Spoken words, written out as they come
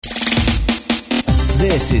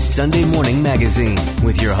This is Sunday Morning Magazine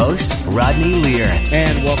with your host, Rodney Lear.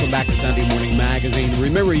 And welcome back to Sunday Morning Magazine.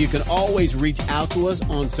 Remember, you can always reach out to us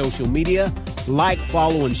on social media. Like,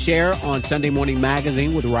 follow, and share on Sunday Morning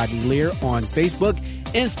Magazine with Rodney Lear on Facebook,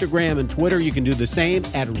 Instagram, and Twitter. You can do the same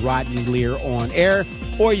at Rodney Lear on air.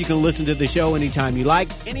 Or you can listen to the show anytime you like,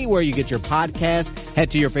 anywhere you get your podcast. Head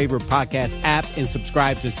to your favorite podcast app and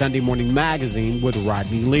subscribe to Sunday Morning Magazine with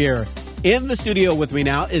Rodney Lear. In the studio with me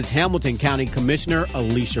now is Hamilton County Commissioner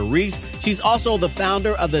Alicia Reese. She's also the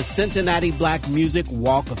founder of the Cincinnati Black Music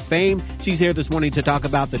Walk of Fame. She's here this morning to talk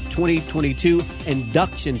about the 2022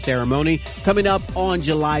 induction ceremony coming up on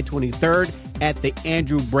July 23rd at the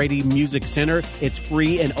Andrew Brady Music Center. It's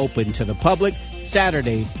free and open to the public,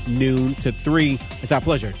 Saturday, noon to 3. It's our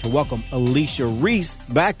pleasure to welcome Alicia Reese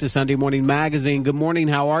back to Sunday Morning Magazine. Good morning.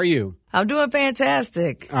 How are you? I'm doing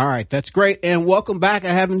fantastic. All right. That's great. And welcome back. I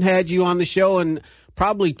haven't had you on the show in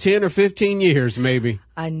probably 10 or 15 years, maybe.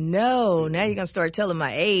 I know. Now you're going to start telling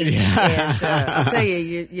my age. And I'll tell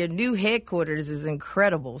you, your new headquarters is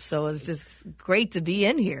incredible. So it's just great to be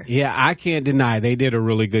in here. Yeah, I can't deny they did a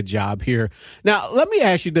really good job here. Now, let me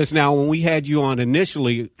ask you this now. When we had you on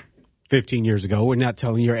initially 15 years ago, we're not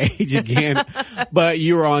telling your age again, but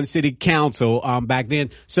you were on city council back then.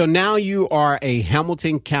 So now you are a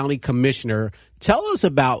Hamilton County Commissioner. Tell us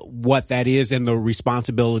about what that is and the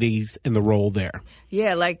responsibilities and the role there.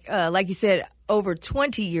 Yeah, like you said, over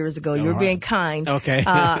 20 years ago, you're being kind. Okay.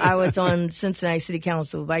 I was on Cincinnati City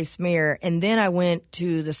Council Vice Mayor, and then I went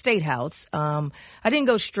to the State House. I didn't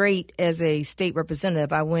go straight as a state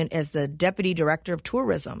representative. I went as the Deputy Director of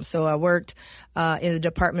Tourism. So I worked in the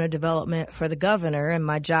Department of Development for the governor, and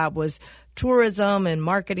my job was tourism and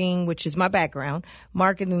marketing, which is my background,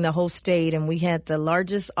 marketing the whole state. And we had the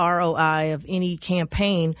largest ROI of any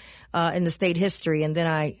campaign in the state history. And then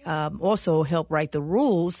I also helped write the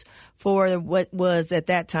rules for what was at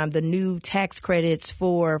that time the new tax credits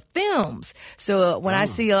for films. So when I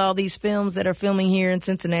see all these films that are filming here in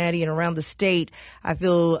Cincinnati and around the state, I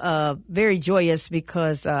feel very joyous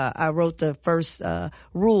because I wrote the first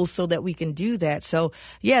rules so that we can do that. So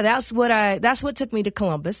yeah, that's what took me to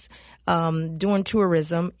Columbus, doing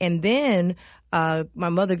tourism. And then my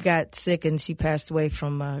mother got sick and she passed away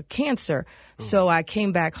from cancer. So I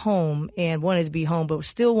came back home and wanted to be home, but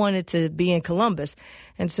still wanted to be in Columbus.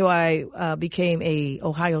 And so I became a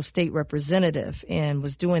Ohio State representative and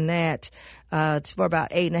was doing that for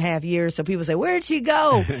about 8.5 years. So people say, where'd she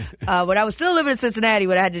go? But I was still living in Cincinnati,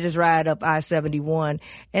 but I had to just ride up I-71.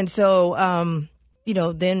 And so,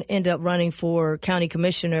 then ended up running for county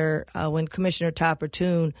commissioner when Commissioner Todd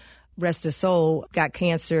Pertune, rest his soul, got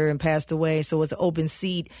cancer and passed away. So it was an open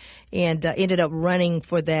seat and ended up running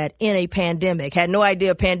for that in a pandemic. Had no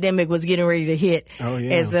idea a pandemic was getting ready to hit. Oh,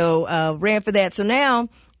 yeah. And so ran for that. So now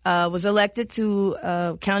was elected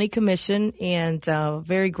to county commission and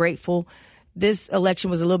very grateful. This election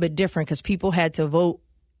was a little bit different because people had to vote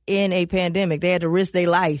in a pandemic. They had to risk their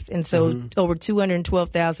life. And so over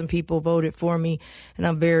 212,000 people voted for me. And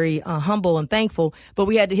I'm very humble and thankful. But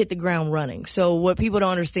we had to hit the ground running. So what people don't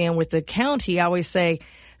understand with the county, I always say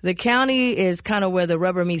the county is kind of where the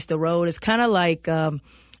rubber meets the road. It's kind of like, a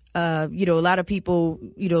lot of people,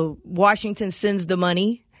 Washington sends the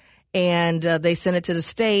money and they send it to the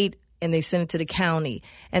state and they send it to the county.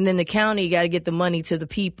 And then the county got to get the money to the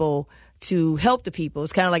people to help the people.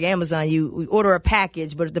 It's kind of like Amazon. We order a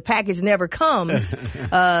package, but if the package never comes,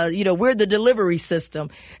 we're the delivery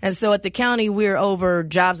system. And so at the county, we're over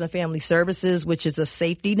Jobs and Family Services, which is a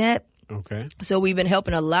safety net. Okay. So we've been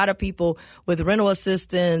helping a lot of people with rental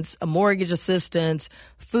assistance, mortgage assistance,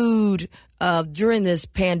 food during this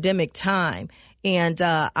pandemic time. And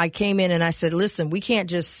I came in and I said, listen, we can't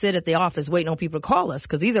just sit at the office waiting on people to call us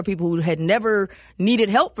because these are people who had never needed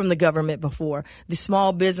help from the government before, the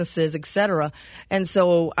small businesses, et cetera. And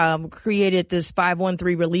so created this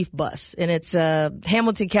 513 relief bus. And it's a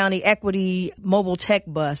Hamilton County Equity Mobile Tech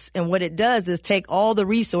Bus. And what it does is take all the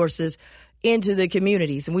resources into the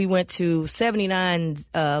communities. And we went to 79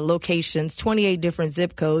 locations, 28 different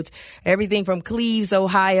zip codes, everything from Cleves,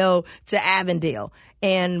 Ohio to Avondale.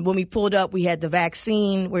 And when we pulled up, we had the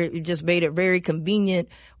vaccine where it just made it very convenient.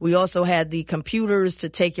 We also had the computers to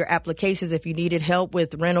take your applications if you needed help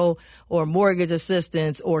with rental or mortgage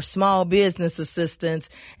assistance or small business assistance.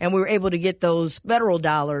 And we were able to get those federal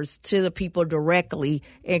dollars to the people directly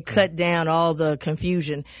and cut down all the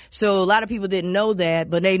confusion. So a lot of people didn't know that,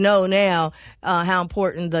 but they know now how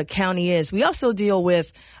important the county is. We also deal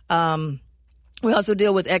with We also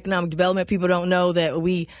deal with economic development. People don't know that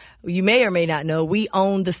you may or may not know, we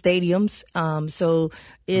own the stadiums. So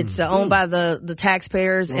it's owned by the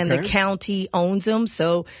taxpayers, and the county owns them.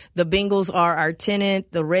 So the Bengals are our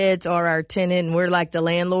tenant, the Reds are our tenant, and we're like the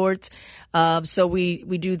landlords. So we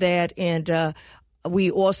do that. And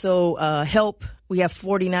we also help. We have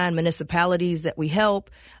 49 municipalities that we help.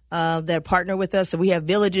 That partner with us. So we have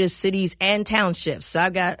villages, cities, and townships. So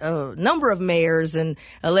I've got a number of mayors and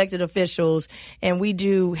elected officials, and we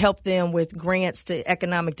do help them with grants to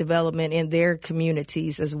economic development in their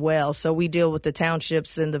communities as well. So we deal with the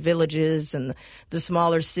townships and the villages and the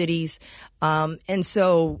smaller cities. And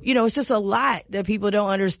so, it's just a lot that people don't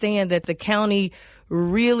understand that the county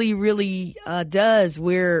really, really does.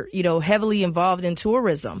 We're, heavily involved in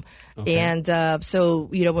tourism. Okay. And so,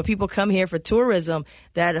 when people come here for tourism,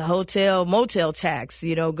 that hotel motel tax,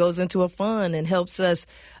 goes into a fund and helps us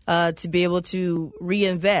to be able to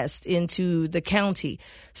reinvest into the county.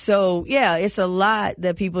 So, yeah, it's a lot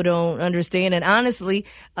that people don't understand. And honestly,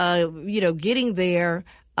 getting there,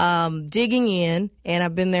 digging in, and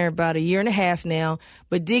I've been there about 1.5 years now,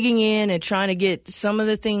 but digging in and trying to get some of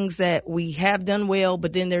the things that we have done well,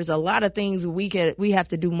 but then there's a lot of things we have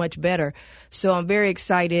to do much better. So I'm very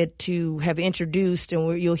excited to have introduced,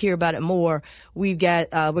 and you'll hear about it more. We've got,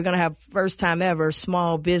 we're going to have first time ever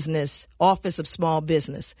small business, Office of Small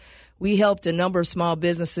Business. We helped a number of small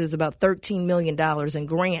businesses, about $13 million in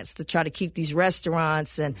grants to try to keep these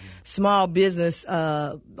restaurants and small business,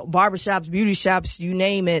 barbershops, beauty shops, you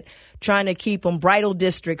name it, trying to keep them, bridal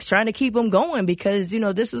districts, trying to keep them going because,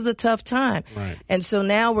 this was a tough time. Right. And so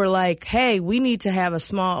now we're like, hey, we need to have a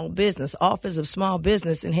small business, Office of Small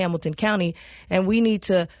Business in Hamilton County, and we need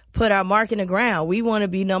to put our mark in the ground. We want to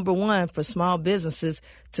be number one for small businesses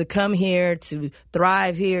to come here, to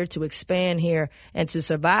thrive here, to expand here, and to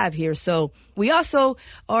survive here. So we also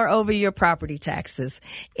are over your property taxes.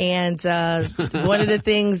 And one of the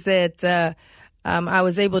things that I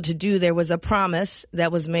was able to do, there was a promise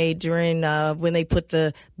that was made during when they put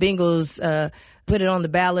the Bengals put it on the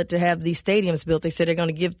ballot to have these stadiums built. They said they're going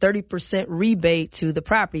to give 30% rebate to the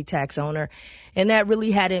property tax owner. And that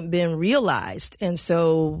really hadn't been realized. And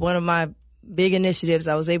so one of my big initiatives,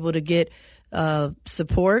 I was able to get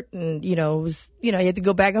support, and it was, you had to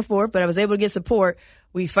go back and forth, but I was able to get support.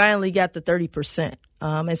 We finally got the 30%.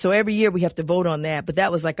 And so every year we have to vote on that. But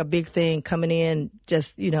that was like a big thing coming in,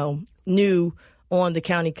 just, new on the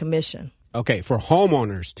county commission. Okay, for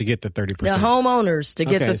homeowners to get the 30%. The homeowners to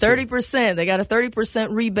get the 30%. They got a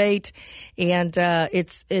 30% rebate, and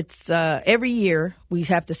it's every year we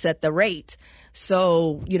have to set the rate.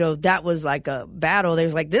 So, that was like a battle.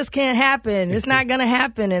 There's like, this can't happen. It's not going to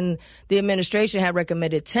happen. And the administration had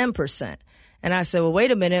recommended 10%. And I said, well,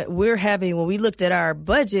 wait a minute. When we looked at our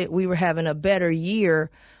budget, we were having a better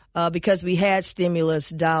year because we had stimulus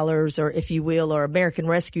dollars, or if you will, or American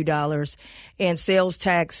Rescue dollars, and sales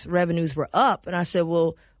tax revenues were up. And I said,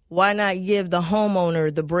 well, why not give the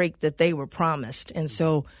homeowner the break that they were promised? And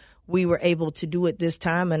so we were able to do it this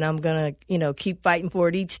time, and I'm going to, keep fighting for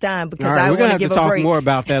it each time because I want to give a break. We're going to have to talk more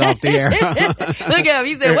about that off the air. Look at him.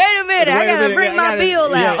 He said, wait a minute. I got to bring my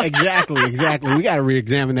bill out. Yeah, exactly. We got to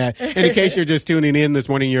re-examine that. And in case you're just tuning in this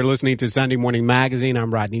morning, you're listening to Sunday Morning Magazine.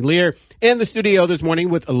 I'm Rodney Lear in the studio this morning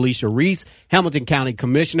with Alicia Reese, Hamilton County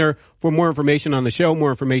Commissioner. For more information on the show,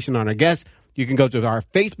 more information on our guests, you can go to our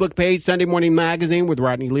Facebook page, Sunday Morning Magazine with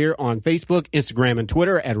Rodney Lear on Facebook, Instagram, and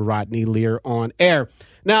Twitter at Rodney Lear on air.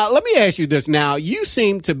 Now, let me ask you this now. You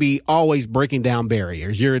seem to be always breaking down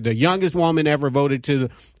barriers. You're the youngest woman ever voted to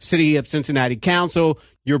the City of Cincinnati Council.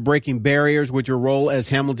 You're breaking barriers with your role as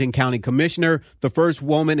Hamilton County Commissioner, the first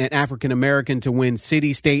woman and African-American to win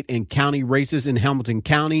city, state, and county races in Hamilton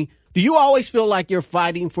County. Do you always feel like you're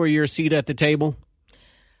fighting for your seat at the table?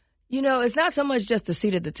 It's not so much just a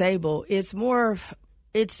seat at the table. It's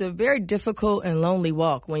a very difficult and lonely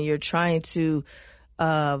walk when you're trying to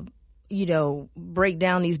break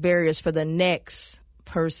down these barriers for the next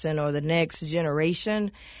person or the next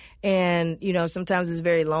generation. And, sometimes it's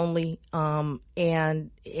very lonely.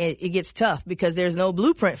 And it gets tough because there's no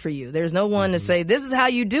blueprint for you. There's no one to say, this is how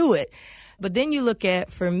you do it. But then you look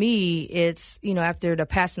at, for me, it's, after the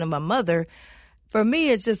passing of my mother, for me,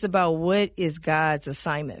 it's just about what is God's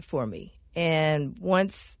assignment for me. And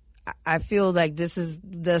once I feel like this is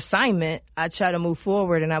the assignment, I try to move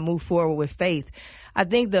forward, and I move forward with faith. I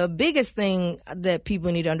think the biggest thing that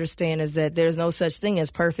people need to understand is that there's no such thing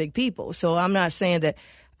as perfect people. So I'm not saying that,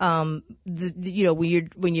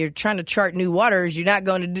 when you're trying to chart new waters, you're not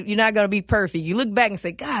going to be perfect. You look back and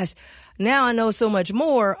say, gosh, now I know so much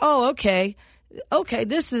more. Oh, okay,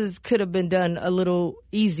 this could have been done a little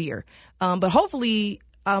easier. But hopefully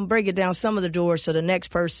break it down some of the doors so the next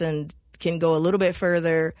person can go a little bit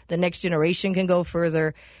further, the next generation can go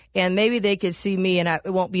further, and maybe they could see me and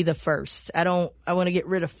it won't be the first. I want to get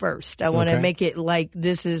rid of first. I want to make it like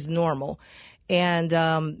this is normal. And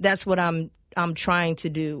that's what I'm trying to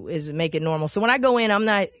do, is make it normal. So when I go in, I'm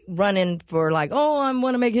not running for like, oh, I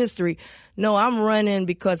want to make history. No, I'm running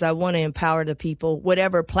because I want to empower the people,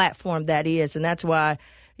 whatever platform that is. And that's why,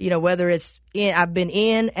 whether it's I've been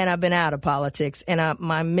in and I've been out of politics, and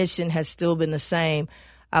my mission has still been the same.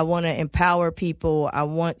 I want to empower people. I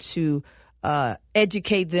want to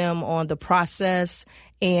educate them on the process,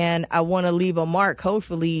 and I want to leave a mark,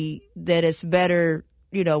 hopefully, that it's better,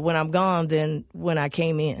 when I'm gone than when I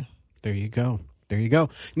came in. There you go. There you go.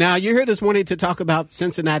 Now, you're here this morning to talk about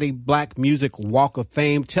Cincinnati Black Music Walk of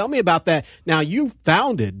Fame. Tell me about that. Now, you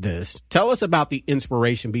founded this. Tell us about the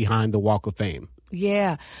inspiration behind the Walk of Fame.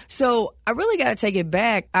 Yeah. So I really got to take it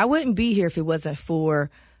back. I wouldn't be here if it wasn't for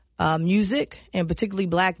music, and particularly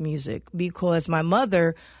black music, because my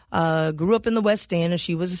mother grew up in the West End, and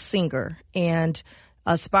she was a singer and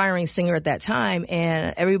aspiring singer at that time,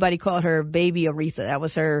 and everybody called her Baby Aretha. That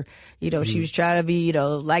was her, she was trying to be,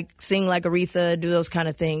 sing like Aretha, do those kind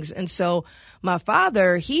of things. And so my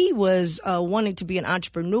father, he was wanting to be an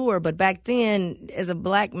entrepreneur, but back then, as a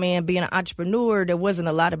black man being an entrepreneur, there wasn't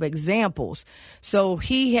a lot of examples. So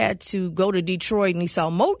he had to go to Detroit, and he saw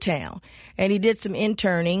Motown, and he did some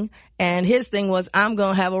interning, and his thing was, I'm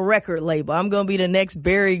going to have a record label. I'm going to be the next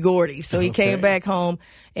Berry Gordy. So he came back home,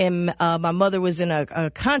 and my mother was in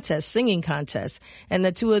a contest, singing contest, and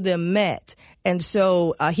the two of them met. And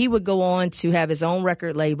so he would go on to have his own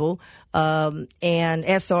record label, and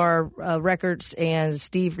SR Records and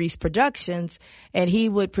Steve Reese Productions, and he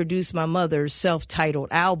would produce my mother's self-titled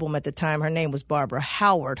album. At the time, her name was Barbara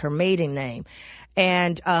Howard, her maiden name.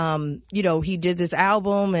 And, he did this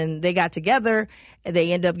album, and they got together, and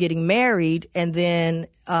they ended up getting married. And then,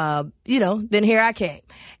 then here I came.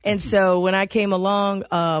 And so when I came along,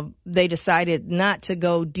 they decided not to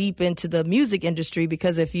go deep into the music industry,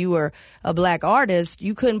 because if you were a black artist,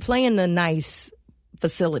 you couldn't play in the nice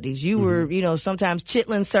facilities. You were, sometimes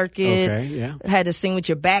Chitlin Circuit, had to sing with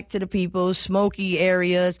your back to the people, smoky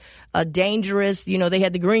areas, dangerous. They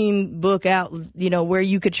had the Green Book out, where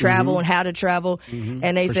you could travel and how to travel.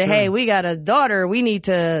 And they said, hey, we got a daughter. We need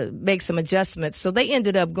to make some adjustments. So they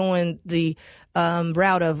ended up going the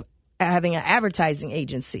route of having an advertising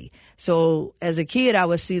agency. So as a kid, I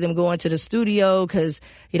would see them go into the studio because,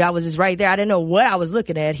 I was just right there. I didn't know what I was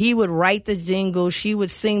looking at. He would write the jingle. She would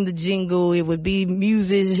sing the jingle. It would be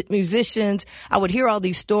musicians. I would hear all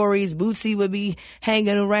these stories. Bootsy would be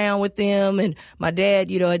hanging around with them. And my dad,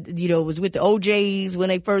 was with the OJs when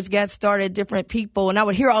they first got started, different people. And I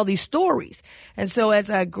would hear all these stories. And so as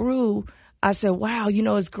I grew, I said, wow,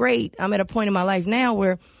 it's great. I'm at a point in my life now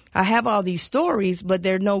where I have all these stories, but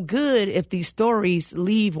they're no good if these stories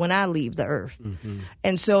leave when I leave the earth.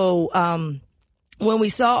 And so when we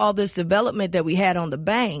saw all this development that we had on the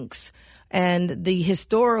banks and the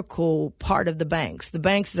historical part of the banks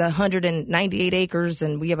is 198 acres,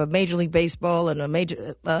 and we have a Major League Baseball and a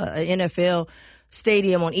major NFL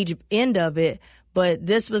stadium on each end of it. But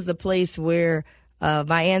this was the place where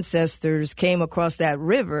my ancestors came across that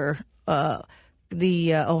river,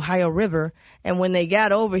 the Ohio River, and when they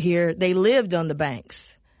got over here, they lived on the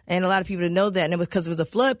banks. And a lot of people didn't know that, and it was because it was a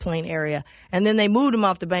floodplain area. And then they moved them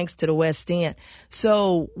off the banks to the West End.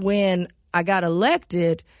 So when I got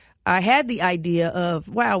elected, I had the idea of,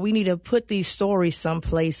 wow, we need to put these stories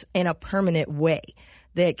someplace in a permanent way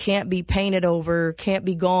that can't be painted over, can't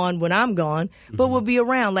be gone when I'm gone, but will be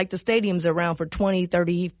around like the stadium's around for 20,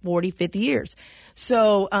 30, 40, 50 years.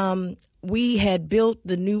 So we had built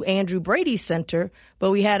the new Andrew Brady Center,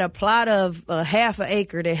 but we had a plot of half an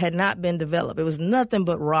acre that had not been developed. It was nothing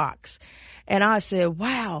but rocks. And I said,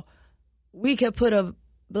 wow, we could put a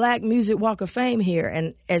Black Music Walk of Fame here.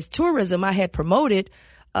 And as tourism, I had promoted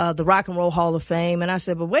the Rock and Roll Hall of Fame. And I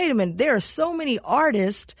said, but wait a minute, there are so many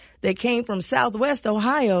artists that came from Southwest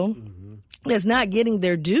Ohio that's not getting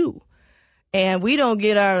their due. And we don't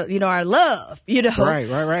get our love,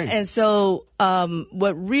 Right. And so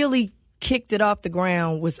what really kicked it off the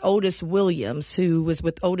ground was Otis Williams, who was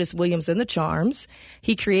with Otis Williams and the Charms.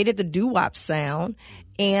 He created the doo-wop sound,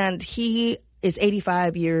 and he is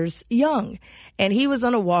 85 years young. And he was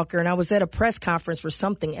on a walker, and I was at a press conference for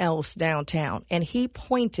something else downtown, and he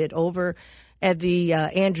pointed over at the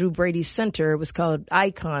Andrew Brady Center. It was called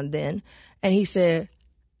Icon then. And he said,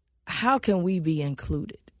 how can we be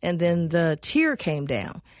included? And then the tear came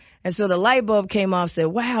down. And so the light bulb came off, said,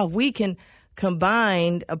 wow, we can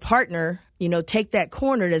combine a partner, take that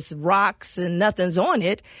corner that's rocks and nothing's on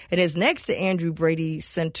it. It is next to Andrew Brady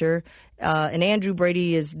Center. And Andrew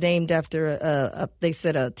Brady is named after, they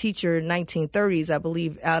said, a teacher in 1930s, I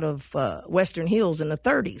believe, out of Western Hills in the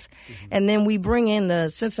 30s. Mm-hmm. And then we bring in the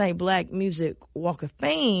Cincinnati Black Music Walk of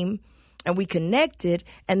Fame, and we connected.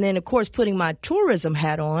 And then, of course, putting my tourism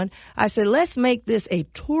hat on, I said, let's make this a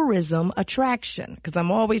tourism attraction, because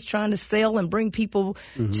I'm always trying to sell and bring people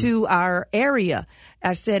to our area.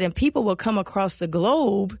 I said, and people will come across the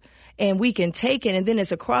globe, and we can take it. And then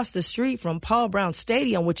it's across the street from Paul Brown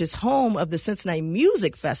Stadium, which is home of the Cincinnati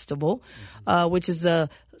Music Festival, which is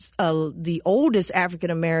the oldest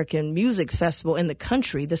African-American music festival in the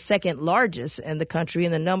country, the second largest in the country,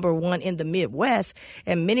 and the number one in the Midwest.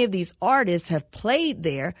 And many of these artists have played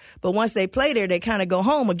there. But once they play there, they kind of go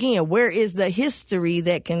home again. Where is the history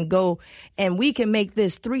that can go? And we can make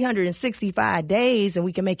this 365 days, and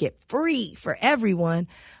we can make it free for everyone.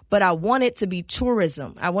 But I want it to be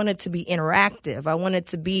tourism. I want it to be interactive. I want it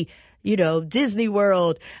to be, Disney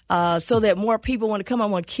World, so that more people want to come. I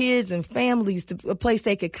want kids and families to a place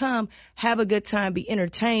they could come, have a good time, be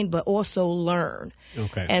entertained, but also learn.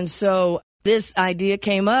 Okay. And so this idea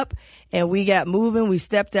came up, and we got moving. We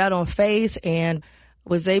stepped out on faith and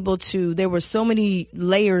was able to, there were so many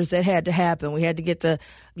layers that had to happen. We had to get I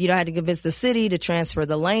had to convince the city to transfer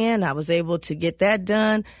the land. I was able to get that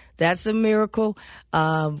done. That's a miracle.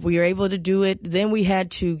 We were able to do it. Then we had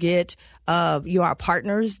to get our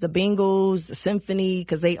partners, the Bengals, the Symphony,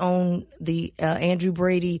 because they own the Andrew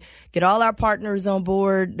Brady, get all our partners on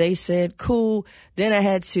board. They said, cool. Then I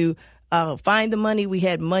had to find the money. We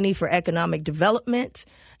had money for economic development,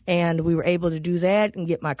 and we were able to do that and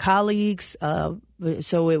get my colleagues.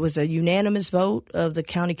 So it was a unanimous vote of the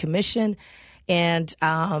county commission. And,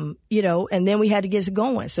 and then we had to get it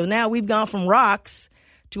going. So now we've gone from rocks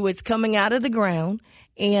to it's coming out of the ground.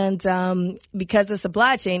 And because of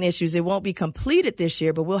supply chain issues, it won't be completed this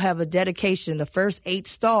year, but we'll have a dedication. The first 8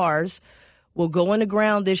 stars will go in the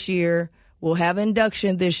ground this year. We'll have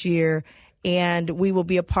induction this year. And we will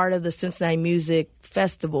be a part of the Cincinnati Music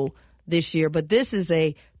Festival this year. But this is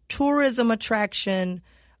a tourism attraction.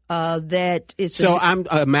 So I'm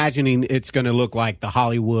imagining it's going to look like the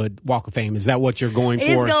Hollywood Walk of Fame. Is that what you're going for?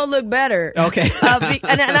 It's going to look better. Okay.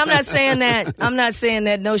 And I'm not saying that. I'm not saying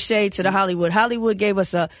that. No shade to the Hollywood. Hollywood gave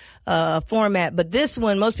us a format, but this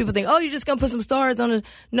one, most people think, oh, you're just going to put some stars on it.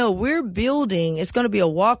 No, we're building. It's going to be a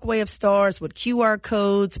walkway of stars with QR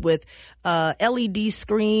codes, with LED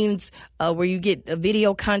screens, where you get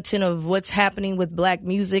video content of what's happening with Black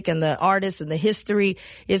music and the artists and the history.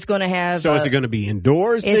 It's going to have. So is it going to be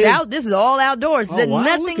indoors? This is all outdoors. Oh, wow.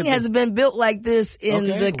 Nothing has been built like this in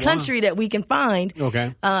the country that we can find.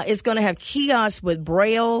 Okay. It's going to have kiosks with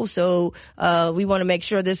Braille, so we want to make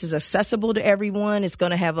sure this is accessible to everyone. It's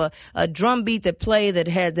going to have a drum beat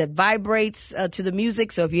that vibrates to the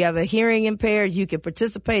music. So if you have a hearing impaired, you can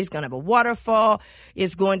participate. It's going to have a waterfall.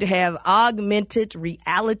 It's going to have augmented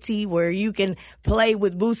reality where you can play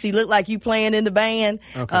with Bootsy, look like you playing in the band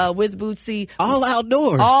with Bootsy. All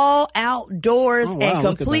outdoors. All outdoors. Oh, wow.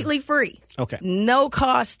 And completely free. Okay. No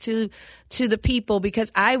cost to the people,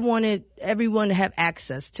 because I wanted everyone to have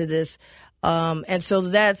access to this. And so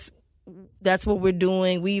that's what we're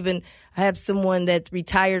doing. I have someone that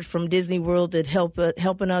retired from Disney World that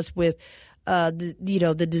helping us with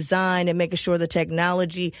the design and making sure the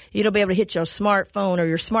technology, you'll be able to hit your smartphone or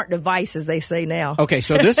your smart device, as they say now. Okay,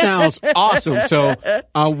 so this sounds awesome. So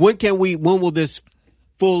when will this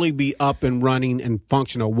fully be up and running and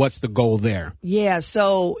functional? What's the goal there? Yeah,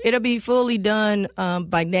 so it'll be fully done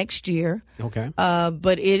by next year. Okay.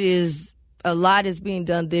 But a lot is being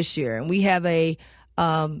done this year. And we have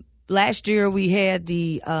last year we had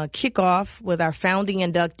the kickoff with our founding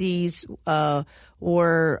inductees.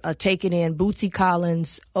 Were taken in Bootsy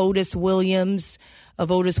Collins, Otis Williams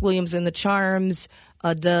of Otis Williams and the Charms,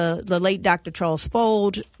 the late Dr. Charles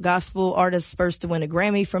Fold, gospel artist first to win a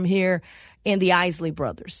Grammy from here, and the Isley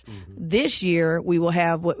Brothers. Mm-hmm. This year, we will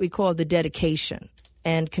have what we call the dedication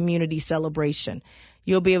and community celebration.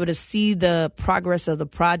 You'll be able to see the progress of the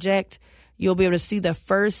project. You'll be able to see the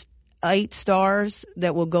first 8 stars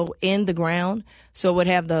that will go in the ground. So it would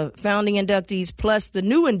have the founding inductees plus the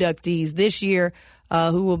new inductees this year,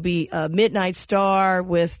 who will be a Midnight Star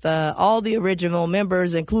with all the original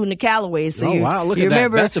members, including the Callaways. So wow, look at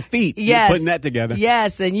that. That's a feat. Yes. Putting that together.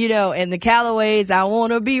 Yes, and and the Callaways, I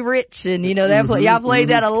Want to Be Rich, and y'all played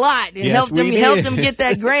that a lot and helped them get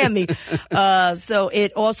that Grammy. So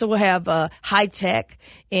it also will have High Tech,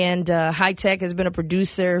 and High Tech has been a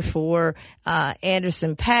producer for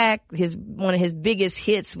Anderson .Paak. One of his biggest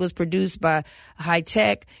hits was produced by High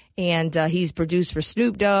Tech. And he's produced for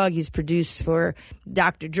Snoop Dogg. He's produced for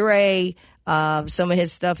Dr. Dre. Some of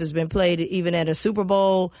his stuff has been played even at a Super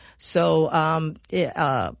Bowl. So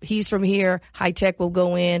he's from here. High Tech will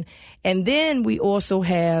go in. And then we also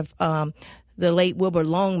have the late Wilbur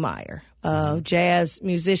Longmire, jazz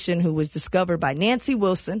musician who was discovered by Nancy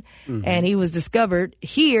Wilson. And he was discovered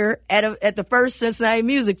here at the first Cincinnati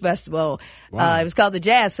Music Festival. Wow. It was called the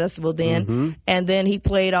Jazz Festival then. And then he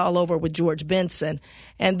played all over with George Benson.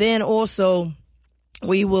 And then also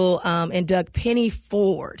we will induct Penny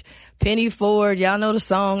Ford. Penny Ford, y'all know the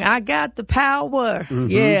song, I Got the Power.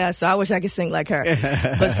 Yeah, so I wish I could sing like her.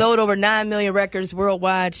 But sold over 9 million records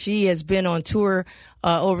worldwide. She has been on tour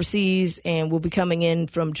overseas and will be coming in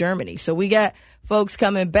from Germany. So we got folks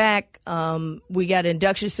coming back. We got an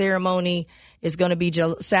induction ceremony. It's going to be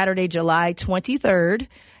Saturday, July 23rd,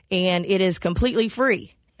 and it is completely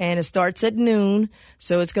free. And it starts at noon,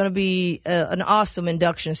 so it's going to be an awesome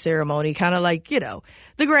induction ceremony, kind of like, the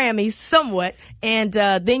Grammys, somewhat. And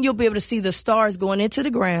then you'll be able to see the stars going into the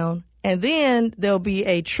ground. And then there'll be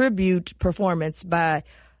a tribute performance by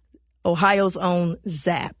Ohio's own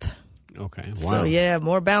Zapp. Okay, wow. So, yeah,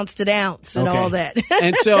 more bounce to downs and all that.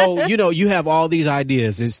 And so, you have all these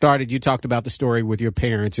ideas. It started, you talked about the story with your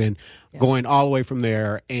parents and going all the way from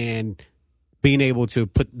there and being able to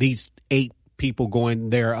put these 8 people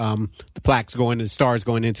going there, the plaques going, the stars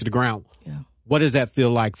going into the ground. Yeah. What does that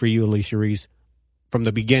feel like for you, Alicia Reese, from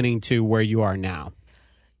the beginning to where you are now?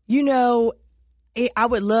 I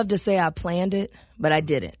would love to say I planned it, but I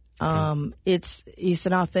didn't. It's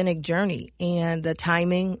an authentic journey, and the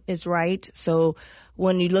timing is right. So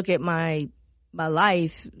when you look at my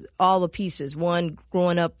life, all the pieces, one,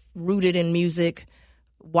 growing up rooted in music,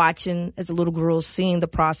 watching as a little girl, seeing the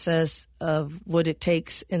process of what it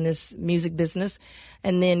takes in this music business,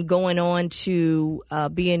 and then going on to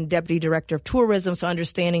being deputy director of tourism, so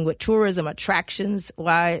understanding what tourism attractions,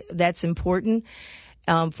 why that's important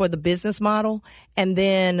for the business model, and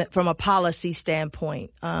then from a policy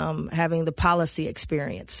standpoint, having the policy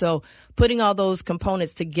experience. So putting all those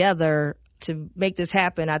components together to make this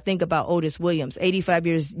happen, I think about Otis Williams, 85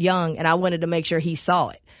 years young, and I wanted to make sure he saw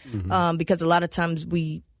it. Because a lot of times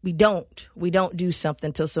we don't do something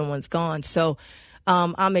until someone's gone. So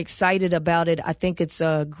I'm excited about it. I think it's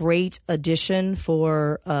a great addition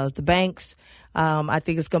for the banks. I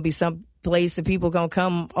think it's going to be some place that people are going to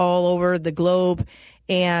come all over the globe.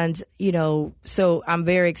 And, so I'm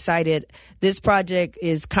very excited. This project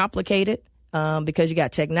is complicated because you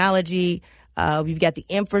got technology. We've got the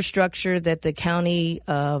infrastructure that the county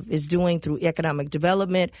is doing through economic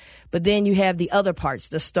development, but then you have the other parts,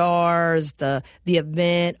 the stars, the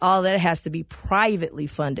event, all that has to be privately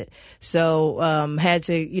funded. So had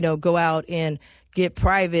to go out and get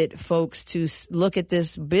private folks to look at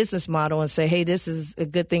this business model and say, hey, this is a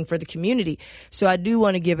good thing for the community. So I do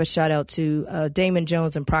want to give a shout out to Damon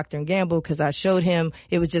Jones and Procter & Gamble, because I showed him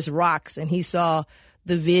it was just rocks, and he saw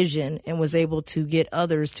the vision and was able to get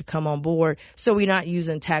others to come on board. So we're not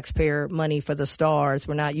using taxpayer money for the stars.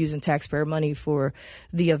 We're not using taxpayer money for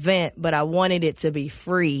the event, but I wanted it to be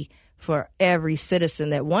free for every citizen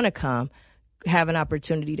that want to come, have an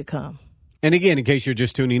opportunity to come. And again, in case you're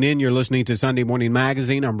just tuning in, you're listening to Sunday Morning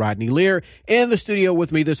Magazine. I'm Rodney Lear. In the studio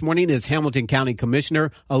with me this morning is Hamilton County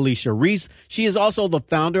Commissioner Alicia Reese. She is also the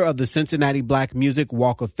founder of the Cincinnati Black Music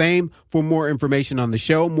Walk of Fame. For more information on the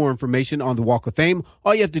show, more information on the Walk of Fame,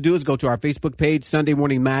 all you have to do is go to our Facebook page, Sunday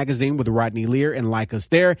Morning Magazine with Rodney Lear, and like us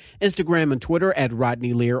there. Instagram and Twitter at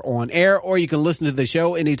Rodney Lear on air, or you can listen to the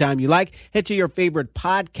show anytime you like. Head to your favorite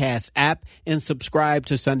podcast app and subscribe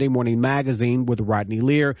to Sunday Morning Magazine with Rodney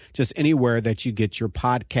Lear, just anywhere that you get your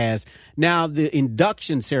podcast. Now, the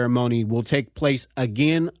induction ceremony will take place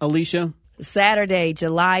again, Alicia? Saturday,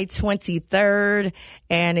 July 23rd,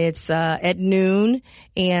 and it's at noon.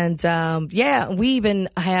 And we even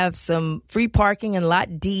have some free parking in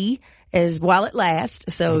Lot D while it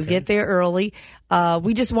lasts. So get there early.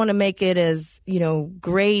 We just want to make it as,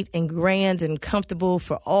 great and grand and comfortable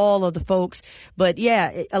for all of the folks. But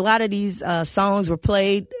a lot of these songs were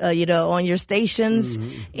played, on your stations,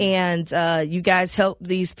 and you guys help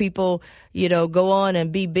these people, go on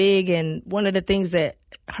and be big. And one of the things that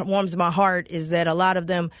warms my heart is that a lot of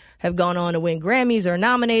them have gone on to win Grammys or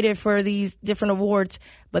nominated for these different awards.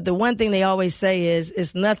 But the one thing they always say is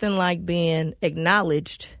it's nothing like being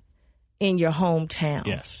acknowledged in your hometown.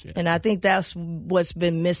 Yes. And I think that's what's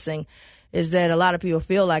been missing, is that a lot of people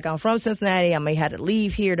feel like, I'm from Cincinnati, I may have to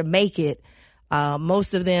leave here to make it.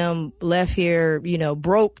 Most of them left here,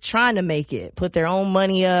 broke, trying to make it, put their own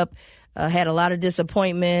money up, had a lot of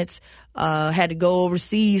disappointments, had to go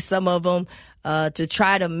overseas, some of them, to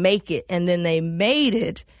try to make it. And then they made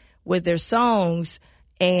it, with their songs,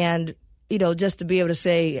 and, just to be able to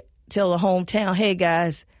say, tell the hometown, hey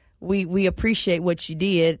guys, we appreciate what you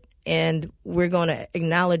did, and we're going to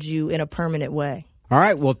acknowledge you in a permanent way. All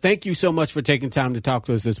right. Well, thank you so much for taking time to talk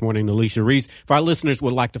to us this morning, Alicia Reese. If our listeners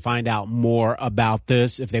would like to find out more about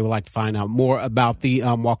this, if they would like to find out more about the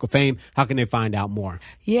Walk of Fame, how can they find out more?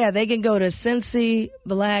 Yeah, they can go to Cincy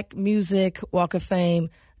Black Music Walk of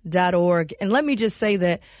Fame.org. And let me just say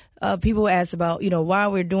that people ask about, why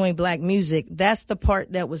we're doing black music. That's the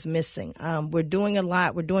part that was missing. We're doing a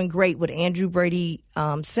lot. We're doing great with Andrew Brady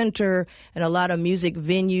Center and a lot of music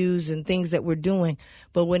venues and things that we're doing.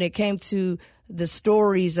 But when it came to the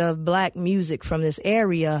stories of black music from this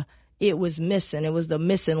area, it was missing. It was the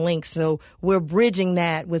missing link. So we're bridging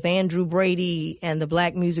that with Andrew Brady and the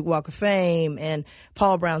Black Music Walk of Fame and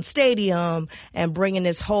Paul Brown Stadium, and bringing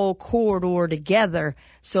this whole corridor together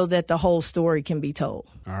so that the whole story can be told.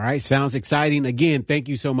 All right. Sounds exciting. Again, thank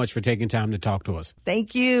you so much for taking time to talk to us.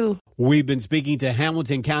 Thank you. We've been speaking to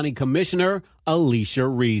Hamilton County Commissioner Alicia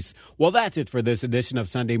Reese. Well, that's it for this edition of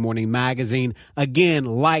Sunday Morning Magazine. Again,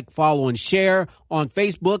 like, follow, and share on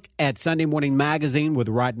Facebook at Sunday Morning Magazine with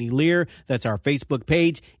Rodney Lear. That's our Facebook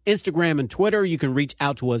page. Instagram and Twitter, you can reach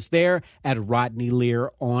out to us there at Rodney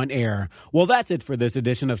Lear on Air. Well, that's it for this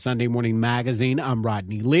edition of Sunday Morning Magazine. I'm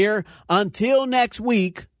Rodney Lear. Until next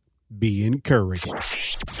week, be encouraged.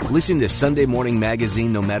 Listen to Sunday Morning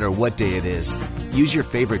Magazine no matter what day it is. Use your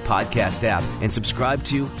favorite podcast app and subscribe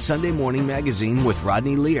to Sunday Morning Magazine with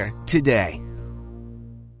Rodney Lear today.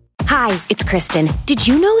 Hi, it's Kristen. Did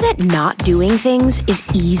you know that not doing things is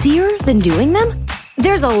easier than doing them?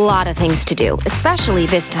 There's a lot of things to do, especially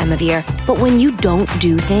this time of year. But when you don't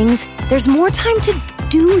do things, there's more time to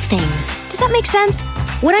do things. Does that make sense?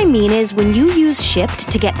 What I mean is, when you use Shipt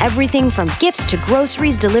to get everything from gifts to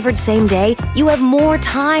groceries delivered same day, you have more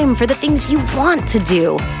time for the things you want to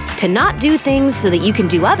do. To not do things so that you can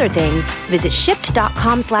do other things, visit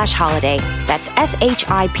shipt.com/holiday. That's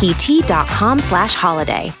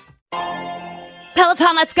SHIPT.com/holiday.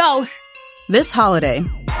 Peloton, let's go. This holiday,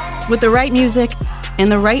 with the right music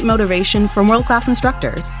and the right motivation from world-class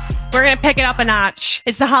instructors, we're going to pick it up a notch.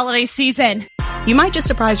 It's the holiday season. You might just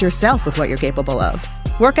surprise yourself with what you're capable of.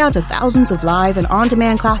 Work out to thousands of live and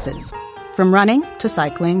on-demand classes, from running to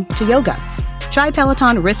cycling to yoga. Try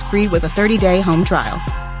Peloton risk-free with a 30-day home trial.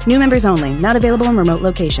 New members only, not available in remote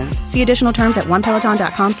locations. See additional terms at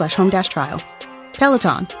onepeloton.com/home-trial.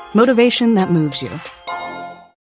 Peloton, motivation that moves you.